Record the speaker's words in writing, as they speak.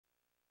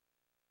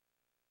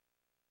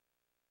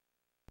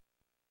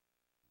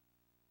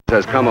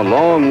has come a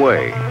long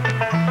way.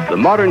 The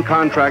modern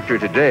contractor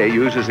today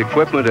uses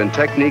equipment and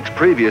techniques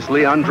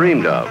previously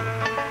undreamed of.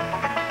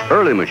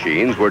 Early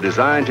machines were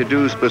designed to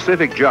do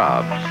specific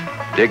jobs: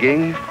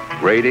 digging,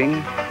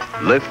 grading,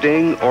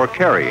 lifting, or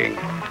carrying.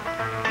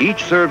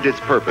 Each served its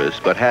purpose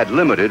but had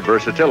limited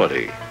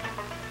versatility.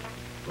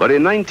 But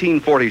in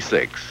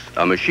 1946,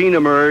 a machine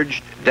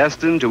emerged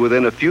destined to,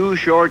 within a few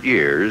short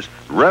years,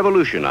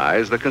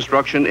 revolutionize the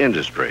construction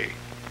industry: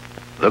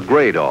 the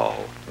Gradall.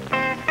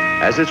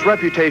 As its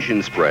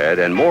reputation spread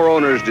and more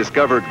owners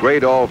discovered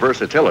Gradall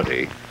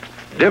versatility,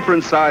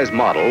 different size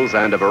models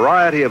and a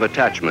variety of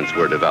attachments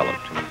were developed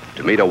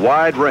to meet a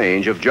wide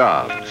range of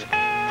jobs.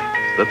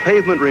 The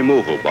pavement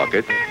removal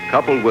bucket,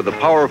 coupled with the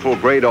powerful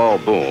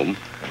Gradall boom,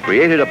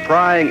 created a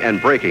prying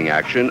and braking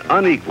action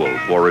unequaled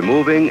for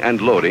removing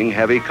and loading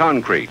heavy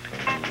concrete.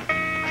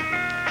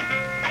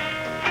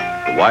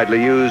 The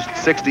widely used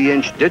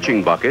 60-inch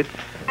ditching bucket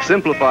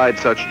simplified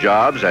such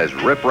jobs as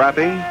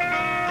rip-wrapping,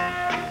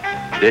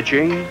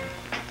 ditching,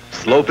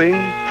 sloping,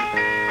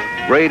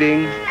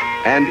 grading,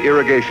 and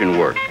irrigation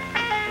work.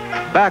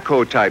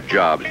 Backhoe-type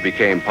jobs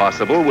became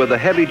possible with a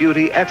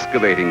heavy-duty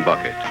excavating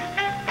bucket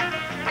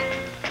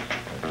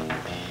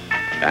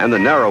and the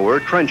narrower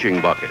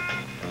trenching bucket.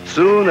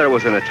 Soon there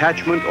was an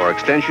attachment or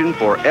extension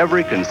for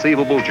every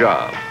conceivable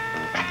job.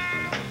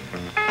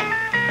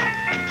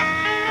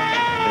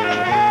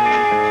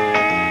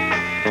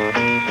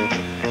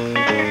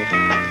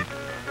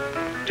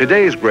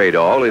 Today's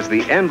Gradall is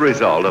the end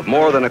result of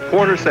more than a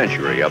quarter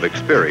century of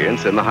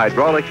experience in the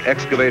hydraulic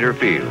excavator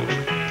field,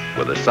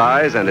 with a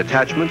size and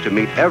attachment to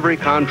meet every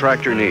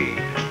contractor need.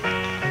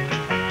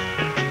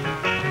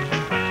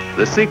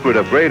 The secret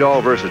of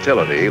Gradall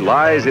versatility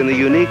lies in the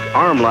unique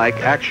arm-like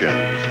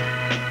actions.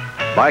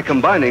 By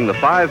combining the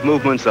 5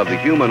 movements of the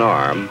human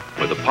arm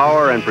with the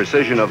power and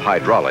precision of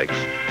hydraulics,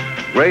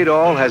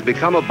 Gradall has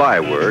become a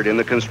byword in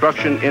the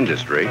construction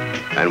industry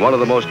and one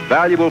of the most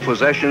valuable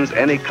possessions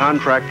any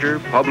contractor,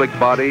 public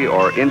body,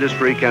 or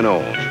industry can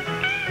own.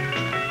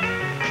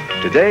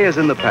 Today, as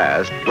in the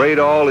past,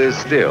 Gradall is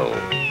still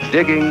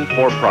digging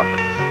for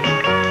profits.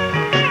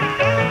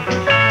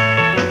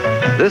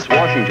 This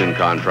Washington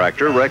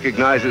contractor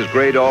recognizes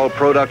Gradall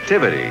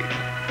productivity.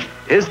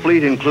 His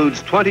fleet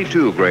includes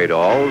 22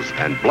 Gradalls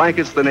and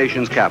blankets the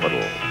nation's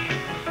capital.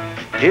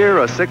 Here,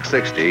 a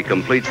 660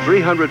 completes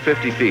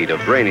 350 feet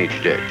of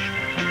drainage ditch.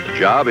 The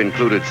job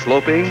included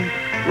sloping,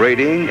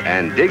 grading,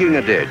 and digging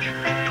a ditch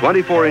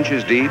 24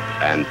 inches deep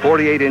and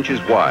 48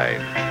 inches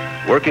wide,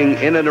 working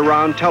in and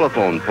around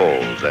telephone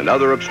poles and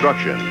other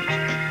obstructions.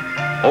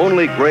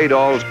 Only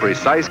Gradall's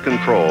precise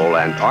control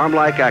and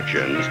arm-like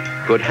actions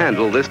could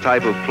handle this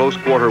type of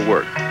close-quarter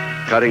work,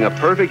 cutting a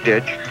perfect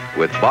ditch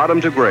with bottom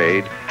to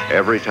grade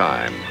every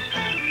time.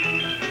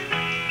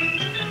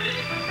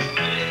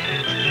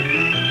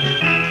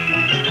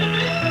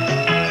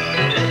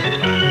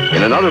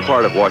 In another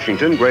part of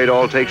Washington,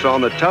 Gradall takes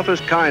on the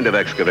toughest kind of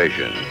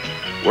excavation.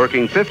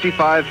 Working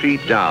 55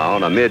 feet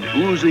down amid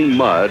oozing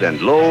mud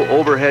and low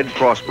overhead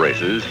cross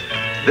braces,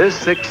 this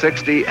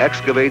 660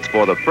 excavates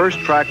for the first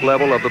track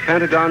level of the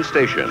Pentagon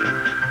Station,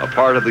 a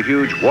part of the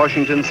huge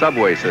Washington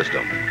subway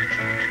system.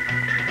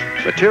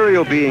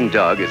 Material being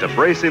dug is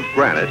abrasive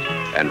granite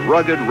and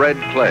rugged red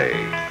clay.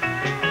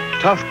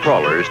 Tough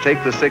crawlers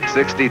take the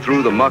 660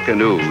 through the muck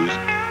and ooze,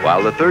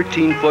 while the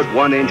 13-foot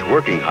 1-inch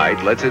working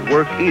height lets it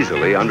work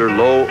easily under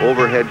low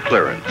overhead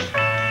clearance.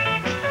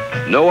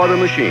 No other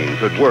machine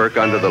could work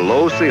under the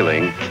low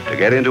ceiling to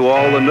get into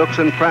all the nooks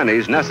and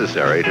crannies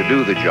necessary to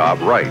do the job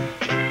right.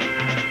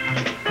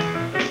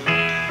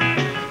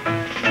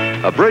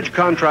 A bridge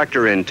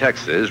contractor in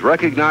Texas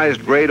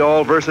recognized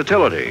Gradall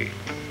versatility.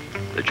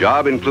 The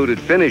job included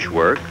finish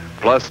work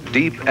plus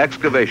deep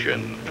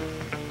excavation.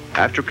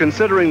 After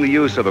considering the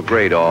use of a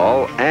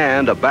Gradall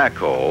and a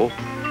backhoe,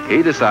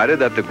 he decided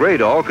that the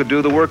Gradall could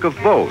do the work of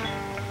both,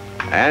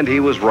 and he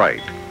was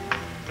right.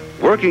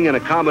 Working in a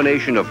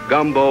combination of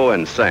gumbo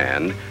and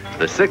sand,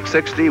 the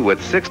 660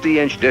 with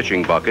 60-inch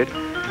ditching bucket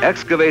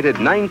excavated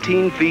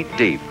 19 feet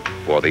deep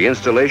for the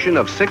installation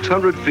of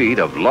 600 feet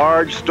of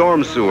large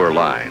storm sewer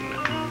line.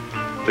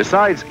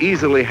 Besides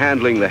easily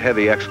handling the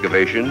heavy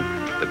excavation,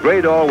 the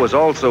Gradall was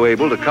also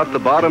able to cut the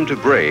bottom to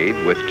grade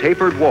with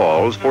tapered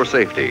walls for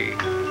safety.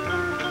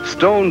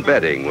 Stone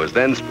bedding was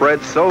then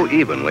spread so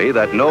evenly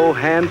that no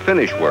hand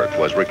finish work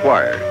was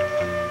required.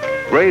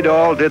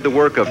 Gradall did the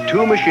work of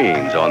 2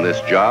 machines on this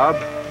job,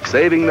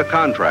 saving the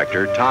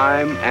contractor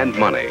time and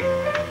money.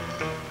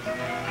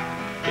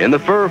 In the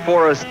fir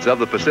forests of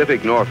the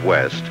Pacific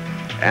Northwest,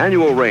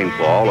 annual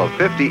rainfall of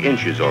 50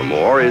 inches or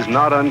more is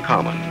not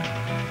uncommon.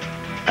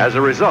 As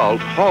a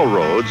result, haul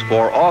roads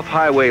for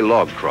off-highway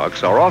log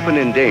trucks are often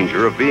in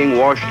danger of being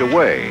washed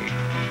away.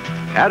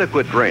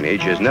 Adequate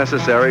drainage is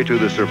necessary to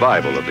the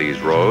survival of these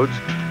roads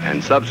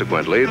and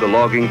subsequently the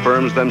logging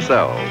firms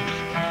themselves.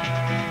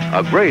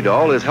 A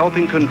Gradall is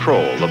helping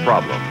control the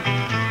problem.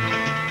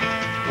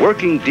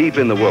 Working deep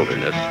in the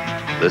wilderness,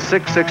 the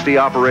 660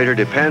 operator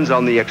depends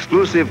on the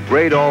exclusive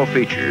Gradall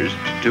features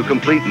to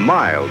complete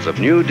miles of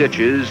new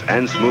ditches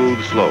and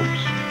smooth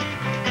slopes.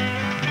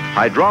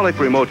 Hydraulic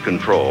remote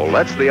control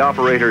lets the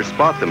operator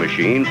spot the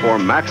machine for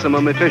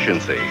maximum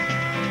efficiency.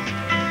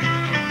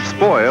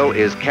 Spoil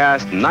is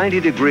cast 90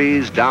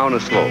 degrees down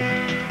a slope,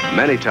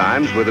 many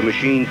times with the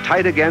machine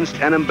tight against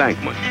an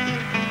embankment.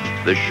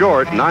 The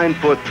short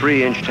 9-foot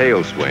 3-inch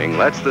tail swing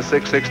lets the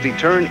 660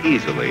 turn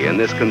easily in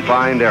this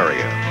confined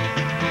area.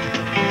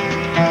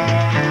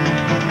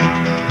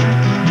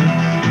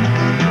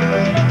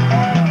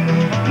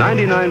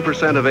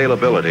 "99%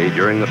 availability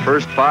during the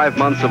first 5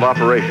 months of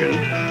operation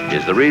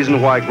is the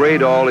reason why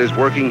Gradall is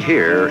working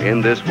here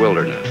in this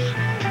wilderness.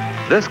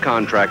 This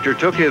contractor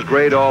took his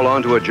Gradall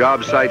onto a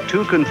job site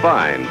too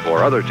confined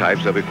for other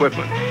types of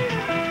equipment.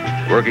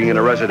 Working in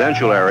a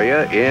residential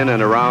area in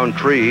and around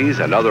trees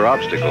and other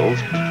obstacles,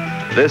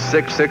 this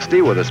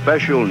 660 with a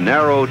special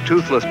narrow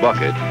toothless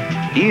bucket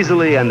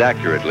easily and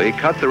accurately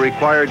cut the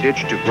required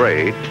ditch to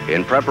grade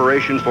in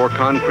preparation for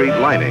concrete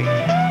lining.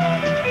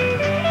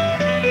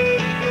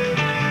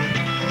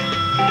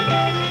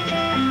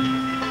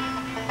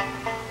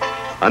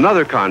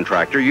 Another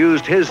contractor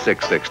used his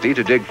 660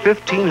 to dig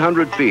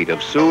 1,500 feet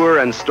of sewer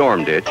and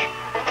storm ditch,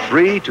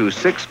 3 to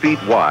 6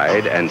 feet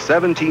wide and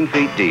 17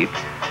 feet deep,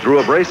 through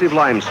abrasive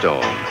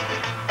limestone.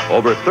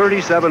 Over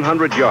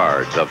 3,700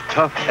 yards of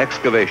tough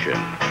excavation.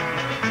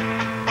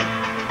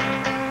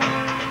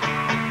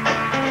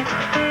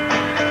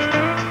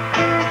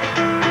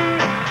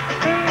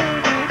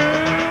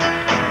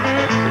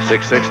 The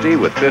 660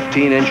 with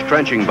 15-inch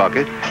trenching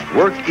bucket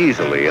worked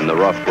easily in the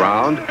rough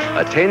ground,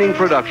 attaining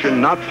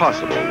production not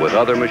possible with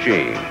other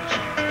machines.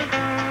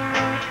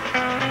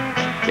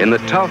 In the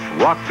tough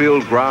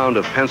rock-filled ground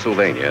of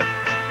Pennsylvania,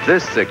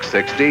 this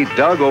 660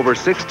 dug over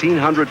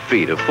 1,600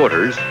 feet of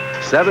footers,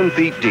 7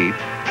 feet deep,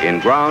 in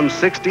ground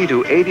 60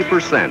 to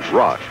 80%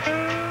 rock.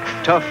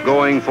 Tough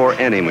going for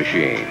any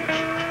machine.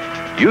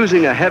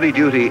 Using a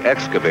heavy-duty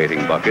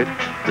excavating bucket,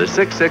 the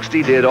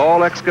 660 did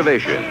all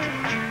excavation.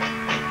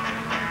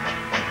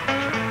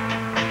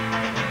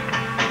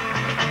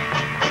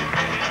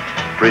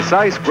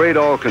 Precise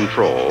Gradall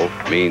control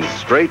means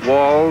straight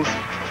walls,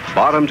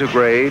 bottom to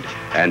grade,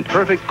 and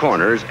perfect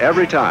corners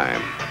every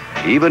time,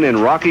 even in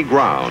rocky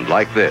ground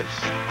like this.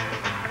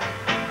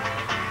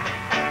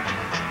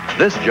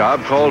 This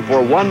job called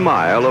for 1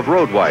 mile of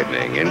road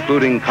widening,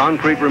 including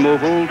concrete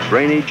removal,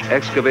 drainage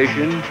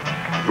excavation,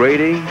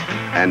 grading,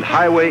 and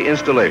highway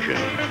installation.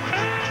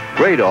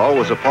 Gradall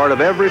was a part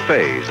of every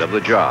phase of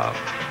the job.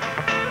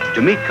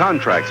 To meet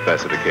contract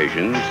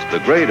specifications, the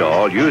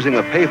Gradall, using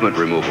a pavement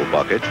removal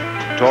bucket,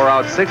 tore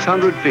out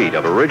 600 feet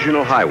of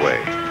original highway,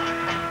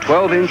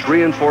 12-inch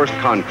reinforced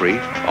concrete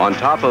on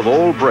top of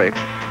old brick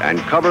and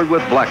covered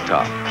with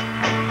blacktop.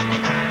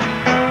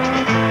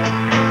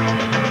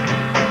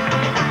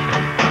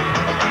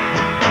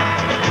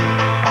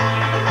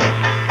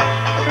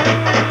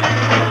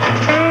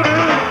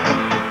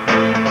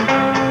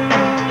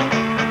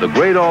 The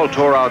Gradall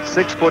tore out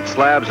 6-foot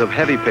slabs of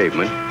heavy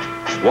pavement,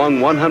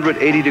 swung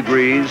 180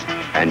 degrees,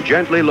 and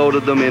gently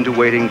loaded them into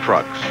waiting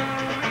trucks.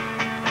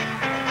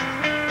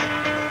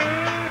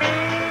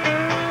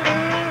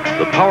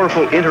 The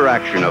powerful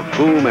interaction of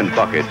boom and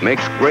bucket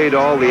makes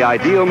Gradall the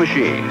ideal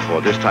machine for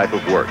this type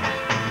of work.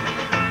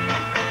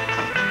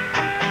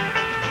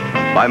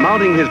 By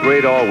mounting his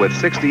Gradall with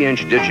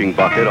 60-inch ditching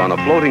bucket on a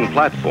floating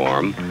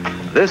platform,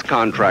 this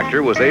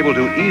contractor was able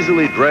to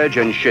easily dredge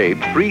and shape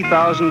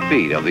 3,000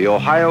 feet of the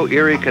Ohio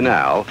Erie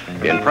Canal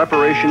in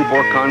preparation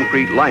for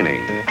concrete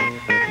lining.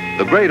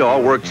 The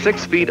Gradall worked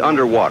 6 feet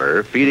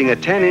underwater, feeding a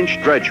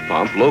 10-inch dredge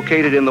pump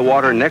located in the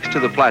water next to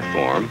the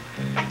platform,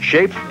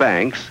 shaped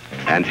banks,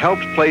 and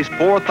helped place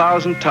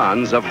 4,000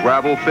 tons of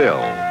gravel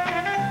fill.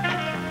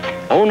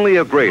 Only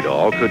a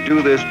Gradall could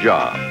do this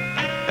job,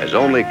 as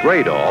only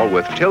Gradall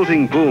with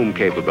tilting boom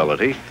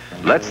capability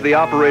lets the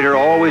operator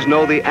always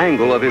know the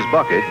angle of his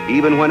bucket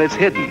even when it's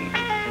hidden.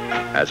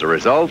 As a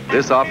result,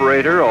 this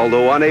operator,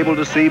 although unable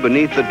to see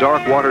beneath the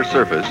dark water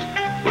surface,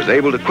 was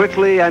able to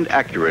quickly and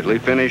accurately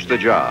finish the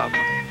job.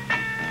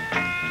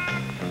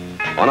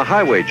 On a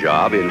highway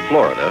job in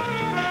Florida,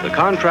 the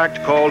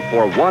contract called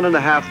for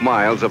 1.5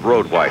 miles of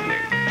road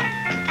widening.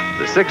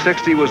 The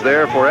 660 was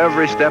there for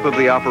every step of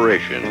the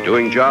operation,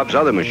 doing jobs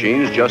other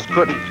machines just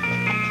couldn't.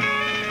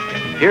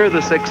 Here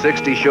the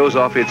 660 shows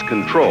off its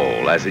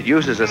control as it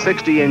uses a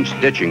 60-inch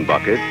ditching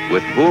bucket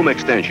with boom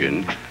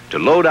extension to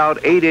load out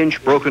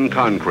 8-inch broken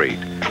concrete.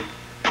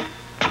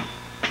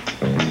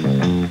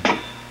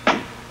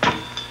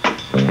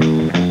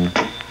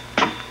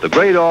 The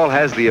Gradall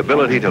has the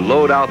ability to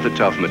load out the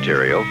tough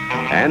material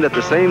and at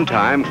the same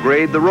time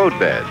grade the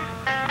roadbed.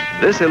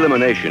 This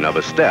elimination of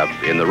a step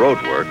in the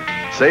roadwork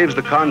saves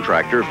the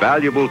contractor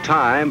valuable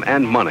time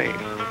and money.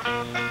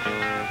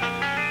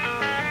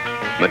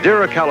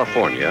 Madera,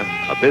 California,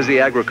 a busy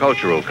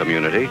agricultural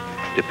community,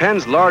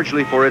 depends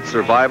largely for its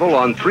survival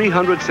on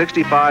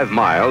 365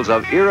 miles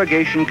of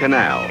irrigation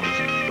canals,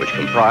 which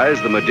comprise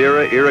the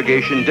Madera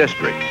Irrigation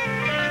District.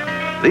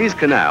 These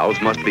canals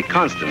must be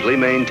constantly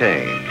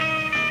maintained.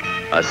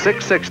 A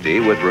 660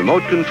 with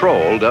remote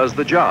control does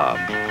the job.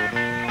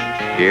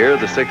 Here,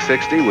 the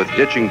 660 with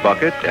ditching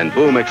bucket and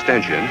boom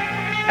extension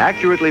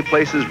accurately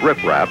places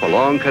riprap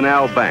along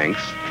canal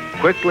banks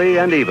quickly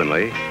and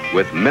evenly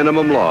with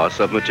minimum loss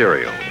of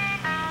material.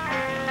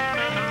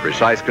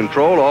 Precise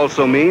control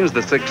also means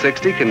the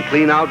 660 can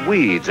clean out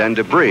weeds and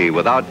debris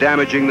without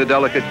damaging the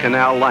delicate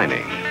canal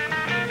lining.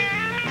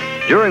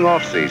 During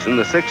off-season,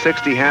 the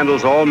 660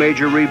 handles all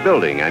major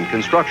rebuilding and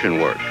construction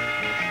work.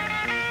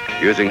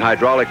 Using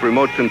hydraulic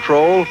remote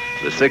control,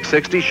 the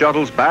 660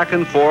 shuttles back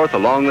and forth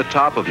along the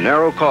top of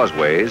narrow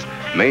causeways,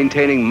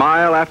 maintaining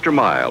mile after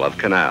mile of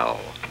canal.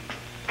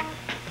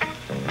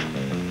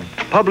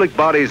 Public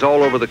bodies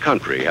all over the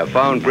country have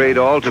found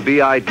Gradall to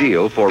be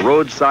ideal for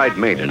roadside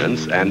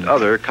maintenance and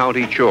other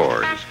county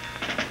chores.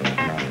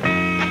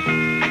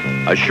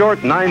 A short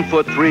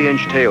 9-foot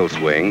 3-inch tail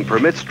swing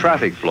permits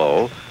traffic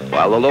flow,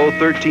 while the low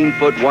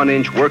 13-foot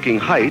 1-inch working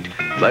height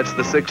lets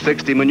the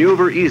 660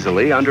 maneuver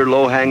easily under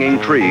low-hanging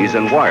trees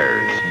and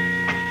wires.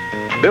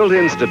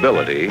 Built-in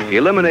stability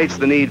eliminates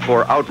the need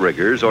for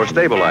outriggers or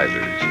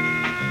stabilizers.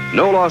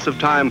 No loss of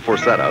time for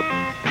setup,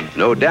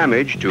 no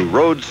damage to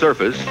road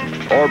surface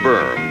or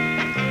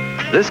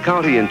berm. This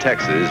county in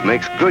Texas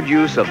makes good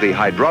use of the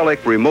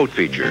hydraulic remote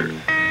feature.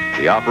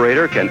 The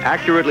operator can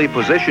accurately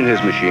position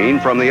his machine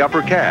from the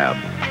upper cab,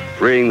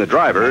 freeing the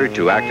driver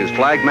to act as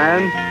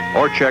flagman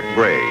or check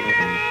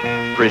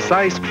grade.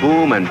 Precise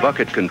boom and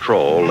bucket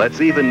control lets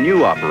even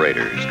new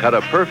operators cut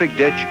a perfect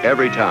ditch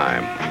every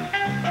time.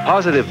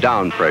 Positive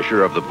down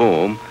pressure of the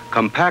boom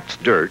compacts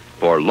dirt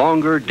for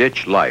longer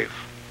ditch life.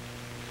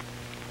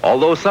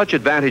 Although such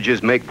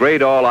advantages make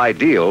Gradall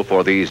ideal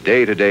for these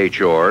day-to-day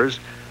chores,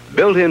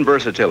 built-in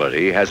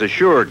versatility has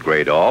assured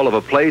Gradall of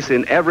a place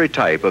in every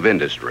type of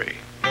industry.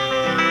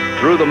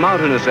 Through the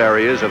mountainous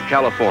areas of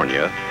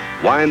California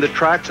wind the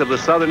tracks of the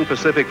Southern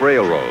Pacific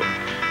Railroad.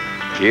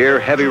 Here,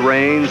 heavy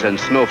rains and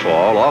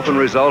snowfall often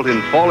result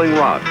in falling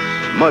rocks,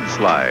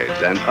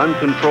 mudslides, and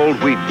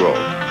uncontrolled weed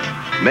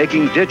growth,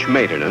 making ditch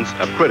maintenance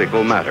a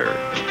critical matter.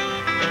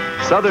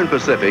 Southern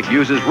Pacific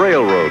uses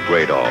railroad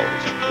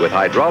Gradalls with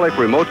hydraulic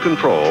remote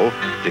control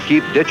to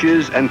keep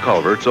ditches and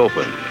culverts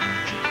open.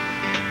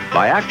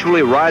 By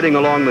actually riding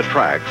along the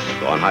tracks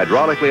on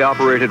hydraulically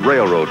operated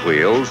railroad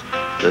wheels,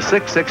 the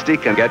 660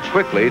 can get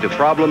quickly to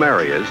problem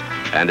areas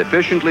and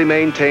efficiently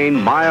maintain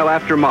mile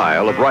after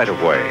mile of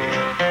right-of-way.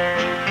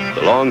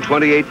 The long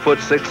 28-foot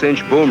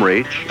 6-inch boom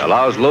reach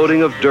allows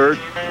loading of dirt,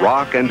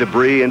 rock, and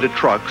debris into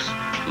trucks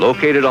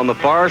located on the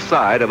far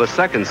side of a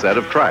second set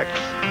of tracks.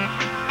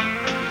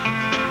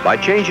 By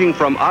changing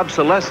from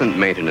obsolescent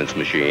maintenance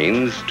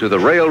machines to the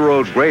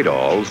railroad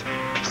Gradalls,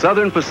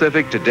 Southern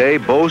Pacific today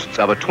boasts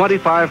of a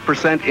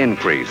 25%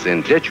 increase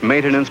in ditch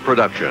maintenance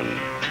production.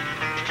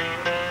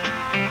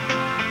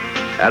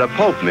 At a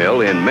pulp mill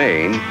in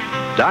Maine,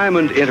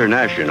 Diamond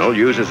International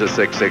uses a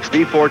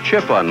 660 for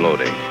chip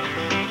unloading.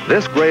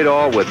 This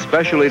Gradall with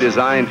specially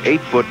designed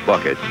 8-foot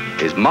bucket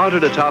is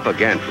mounted atop a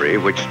gantry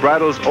which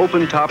straddles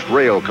open-topped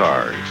rail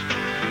cars.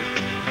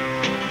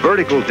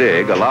 Vertical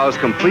dig allows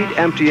complete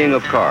emptying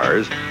of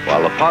cars,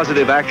 while the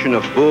positive action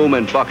of boom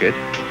and bucket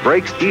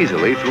breaks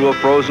easily through a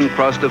frozen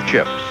crust of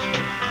chips.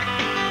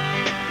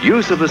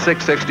 Use of the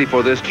 660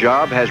 for this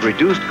job has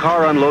reduced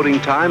car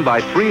unloading time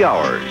by 3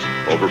 hours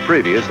over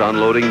previous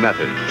unloading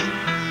methods.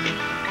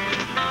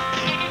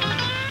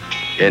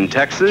 In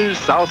Texas,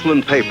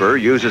 Southland Paper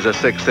uses a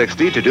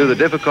 660 to do the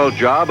difficult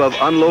job of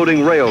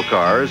unloading rail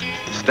cars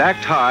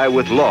stacked high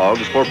with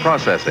logs for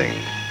processing.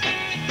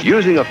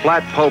 Using a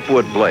flat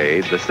pulpwood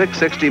blade, the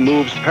 660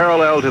 moves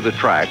parallel to the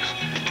tracks,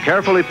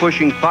 carefully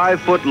pushing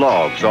 5-foot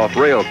logs off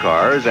rail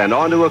cars and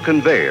onto a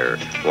conveyor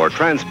for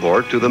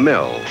transport to the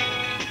mill.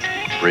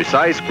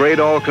 Precise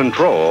Gradall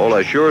control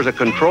assures a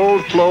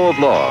controlled flow of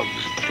logs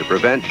to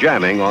prevent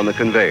jamming on the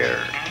conveyor.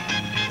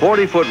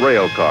 40-foot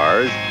rail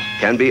cars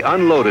can be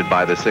unloaded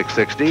by the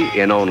 660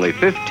 in only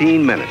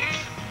 15 minutes.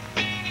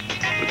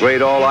 The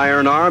Gradall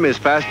iron arm is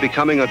fast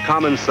becoming a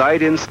common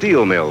sight in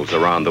steel mills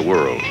around the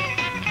world.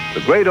 The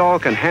Gradall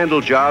can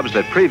handle jobs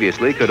that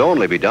previously could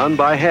only be done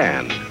by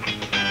hand.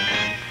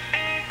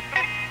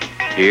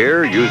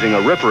 Here, using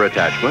a ripper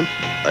attachment,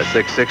 a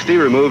 660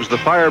 removes the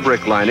fire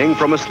brick lining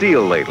from a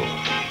steel ladle.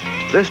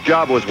 This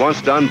job was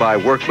once done by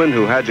workmen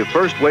who had to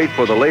first wait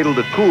for the ladle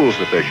to cool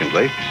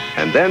sufficiently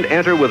and then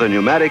enter with a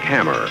pneumatic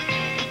hammer.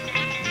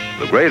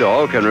 The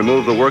Gradall can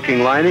remove the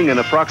working lining in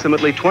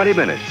approximately 20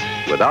 minutes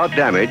without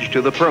damage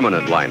to the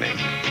permanent lining.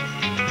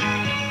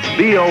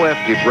 BOF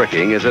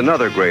debricking is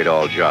another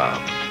Gradall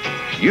job.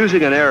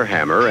 Using an air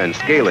hammer and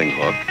scaling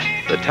hook,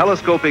 the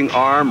telescoping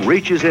arm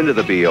reaches into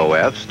the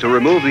BOFs to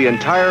remove the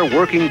entire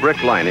working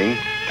brick lining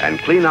and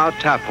clean out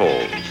tap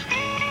holes.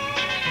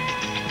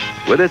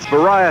 With its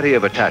variety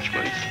of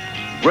attachments,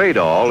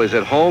 Gradall is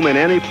at home in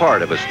any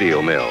part of a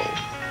steel mill.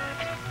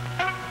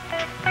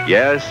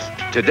 Yes,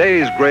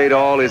 today's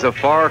Gradall is a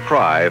far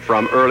cry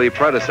from early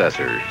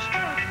predecessors.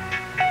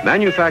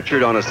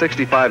 Manufactured on a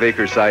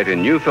 65-acre site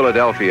in New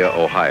Philadelphia,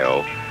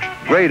 Ohio,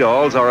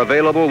 Gradalls are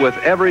available with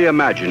every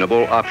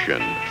imaginable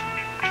option.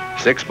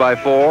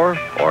 6x4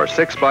 or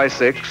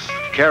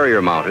 6x6,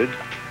 carrier mounted,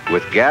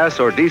 with gas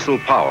or diesel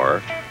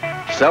power,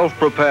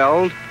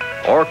 self-propelled,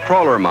 or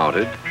crawler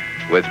mounted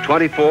with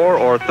 24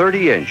 or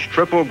 30-inch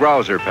triple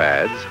grouser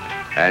pads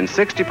and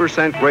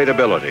 60%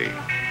 gradability.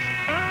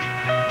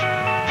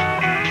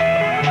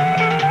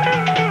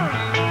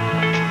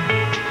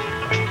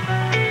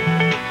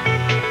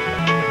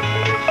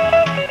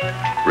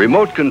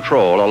 Remote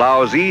control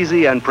allows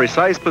easy and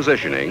precise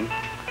positioning,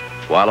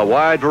 while a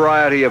wide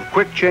variety of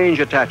quick change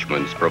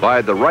attachments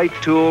provide the right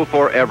tool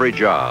for every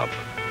job.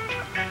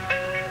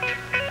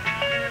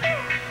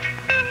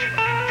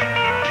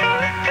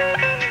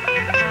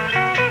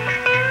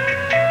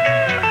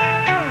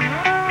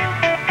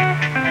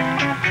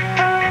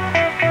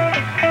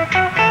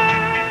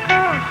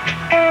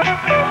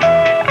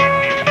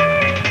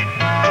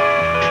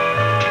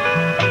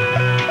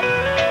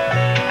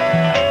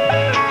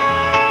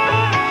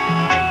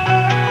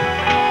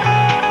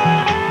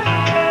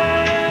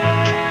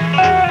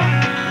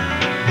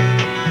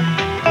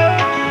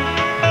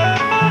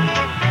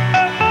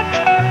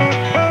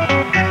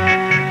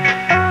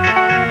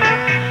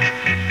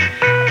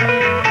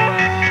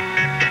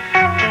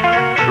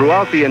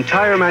 Throughout the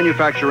entire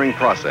manufacturing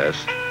process,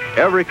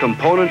 every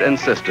component and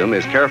system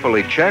is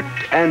carefully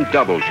checked and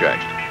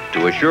double-checked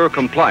to assure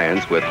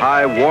compliance with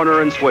high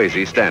Warner and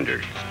Swasey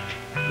standards.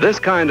 This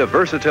kind of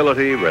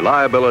versatility,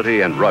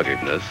 reliability, and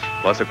ruggedness,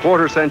 plus a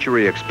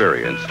quarter-century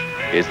experience,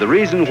 is the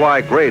reason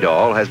why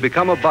Gradall has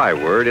become a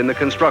byword in the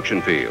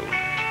construction field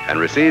and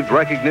received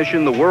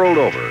recognition the world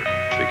over,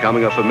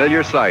 becoming a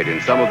familiar sight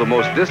in some of the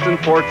most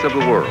distant ports of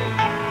the world.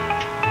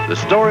 The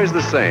story's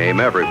the same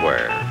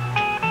everywhere.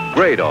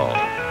 Gradall,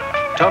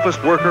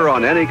 toughest worker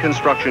on any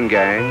construction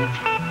gang,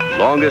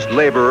 longest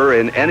laborer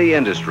in any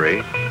industry,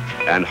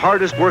 and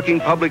hardest working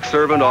public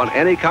servant on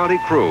any county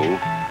crew,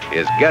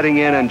 is getting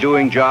in and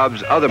doing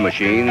jobs other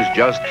machines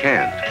just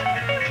can't.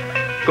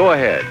 Go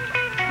ahead,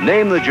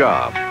 name the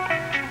job.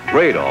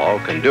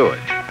 Gradall can do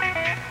it.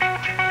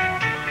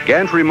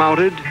 Gantry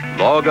mounted,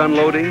 log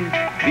unloading,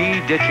 bee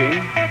ditching,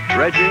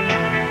 dredging,